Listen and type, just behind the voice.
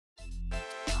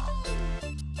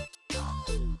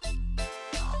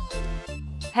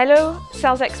Hello,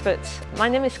 sales experts. My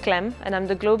name is Clem and I'm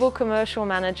the Global Commercial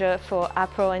Manager for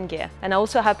Apparel and Gear. And I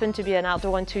also happen to be an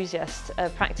outdoor enthusiast,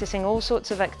 practicing all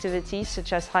sorts of activities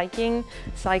such as hiking,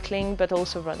 cycling, but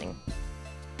also running.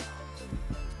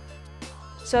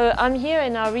 So I'm here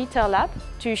in our retail lab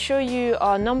to show you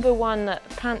our #1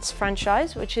 pants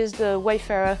franchise, which is the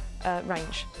Wayfarer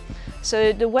range.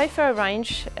 So the Wayfarer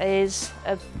range is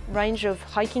a range of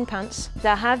hiking pants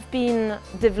that have been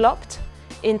developed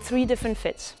in 3 different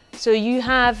fits. So you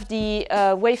have the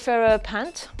Wayfarer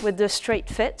pant with the straight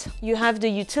fit, you have the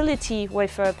utility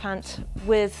Wayfarer pant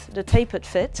with the tapered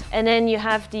fit, and then you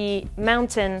have the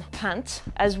mountain pant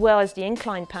as well as the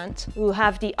incline pant who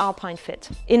have the alpine fit.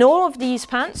 In all of these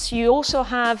pants you also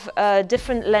have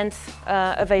different length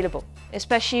available,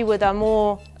 especially with our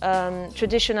more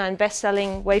traditional and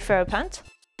best-selling Wayfarer pant.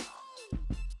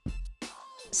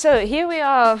 So here we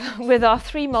are with our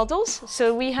 3 models.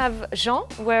 So we have Jean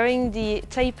wearing the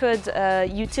tapered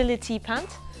utility pant,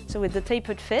 so with the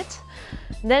tapered fit.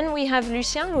 Then we have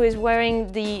Lucien who is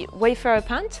wearing the Wayfarer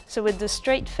pant, so with the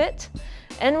straight fit.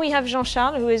 And we have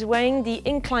Jean-Charles who is wearing the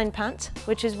incline pant,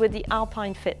 which is with the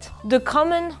alpine fit. The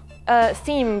common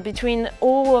theme between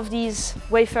all of these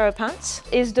Wayfarer pants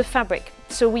is the fabric.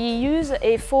 So we use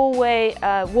a 4-way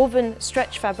woven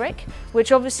stretch fabric,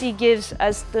 which obviously gives,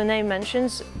 as the name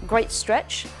mentions, great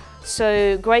stretch.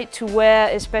 So great to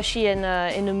wear, especially in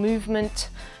a movement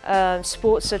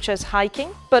sport such as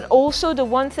hiking. But also the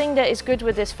one thing that is good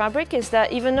with this fabric is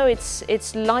that even though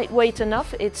it's lightweight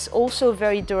enough, it's also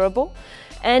very durable.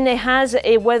 And it has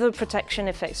a weather protection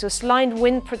effect, so slide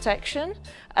wind protection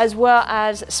as well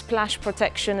as splash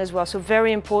protection as well. So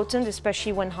very important,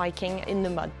 especially when hiking in the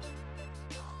mud.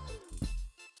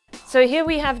 So here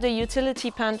we have the utility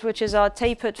pant, which is our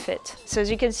tapered fit. So as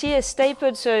you can see, it's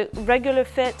tapered, so regular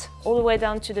fit all the way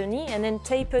down to the knee and then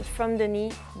tapered from the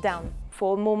knee down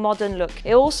for a more modern look.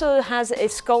 It also has a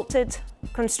sculpted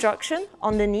construction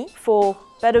on the knee for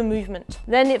better movement.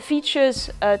 Then it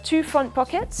features 2 front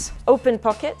pockets, open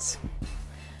pockets,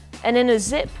 and then a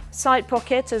zip side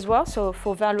pocket as well, so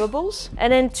for valuables,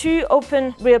 and then 2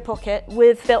 open rear pockets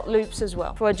with belt loops as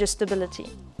well for adjustability.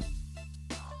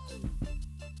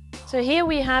 So here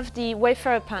we have the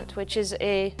Wayfarer pant, which is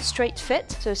a straight fit,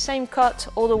 so same cut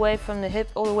all the way from the hip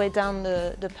all the way down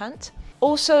the pant.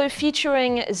 Also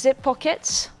featuring zip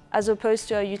pockets as opposed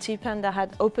to a UT pant that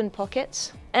had open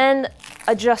pockets, and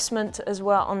adjustment as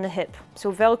well on the hip.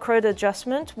 So velcroed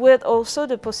adjustment with also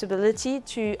the possibility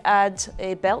to add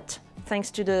a belt thanks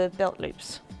to the belt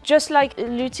loops. Just like a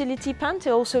utility pant, it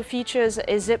also features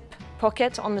a zip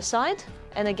pocket on the side,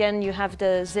 and again you have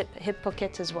the zip hip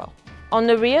pocket as well. On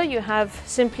the rear you have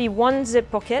simply 1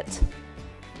 zip pocket.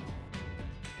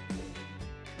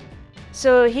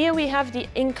 So here we have the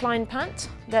incline pant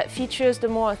that features the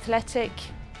more athletic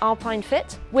alpine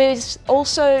fit with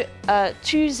also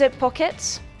 2 zip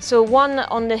pockets, so 1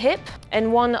 on the hip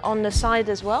and 1 on the side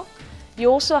as well. You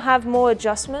also have more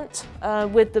adjustment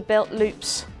with the belt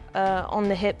loops on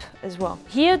the hip as well.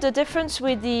 Here the difference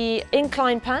with the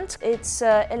incline pant, it's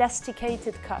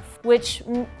elasticated cuff, which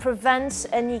prevents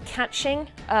any catching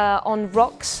on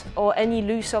rocks or any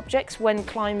loose objects when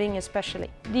climbing especially.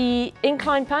 The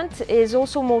incline pant is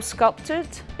also more sculpted,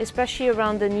 especially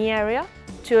around the knee area,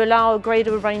 to allow a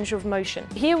greater range of motion.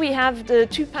 Here we have the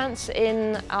 2 pants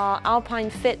in our alpine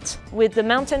fit with the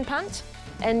mountain pant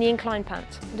and the incline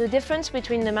pant. The difference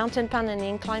between the mountain pant and the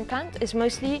incline pant is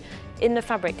mostly in the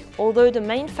fabric, although the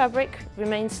main fabric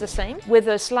remains the same with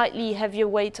a slightly heavier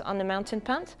weight on the mountain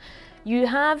pant. You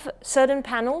have certain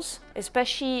panels,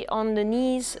 especially on the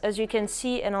knees, as you can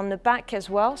see, and on the back as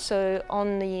well, so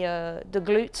on the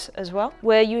glutes as well,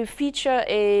 where you feature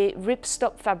a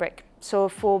ripstop fabric. So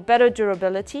for better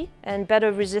durability and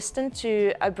better resistance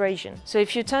to abrasion. So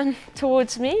if you turn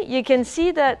towards me, you can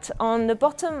see that on the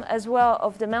bottom as well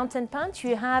of the mountain pant,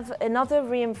 you have another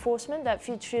reinforcement that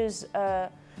features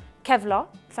Kevlar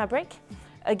fabric,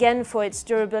 again for its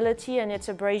durability and its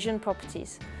abrasion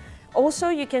properties. Also,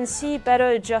 you can see better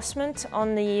adjustment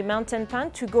on the mountain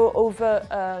pant to go over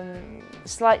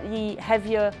slightly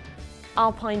heavier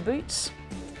alpine boots,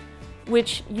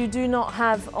 which you do not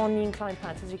have on the incline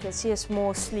pant. As you can see, it's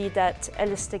mostly that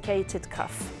elasticated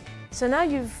cuff. So now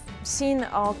you've seen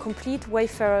our complete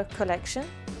Wayfarer collection.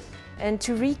 And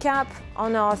to recap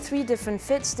on our 3 different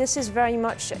fits, this is very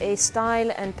much a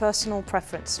style and personal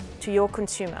preference to your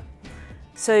consumer.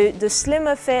 So the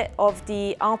slimmer fit of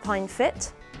the alpine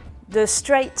fit, the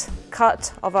straight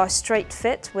cut of our straight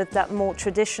fit with that more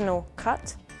traditional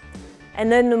cut,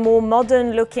 and then the more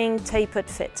modern looking tapered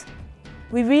fit.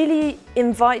 We really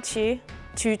invite you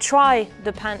to try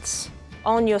the pants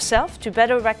on yourself to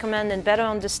better recommend and better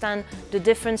understand the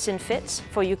difference in fits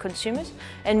for your consumers,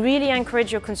 and really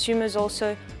encourage your consumers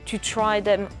also to try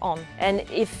them on. And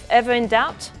if ever in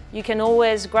doubt, you can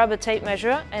always grab a tape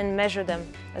measure and measure them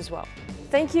as well.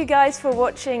 Thank you guys for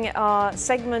watching our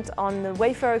segment on the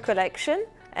Wayfarer collection,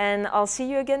 and I'll see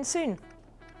you again soon.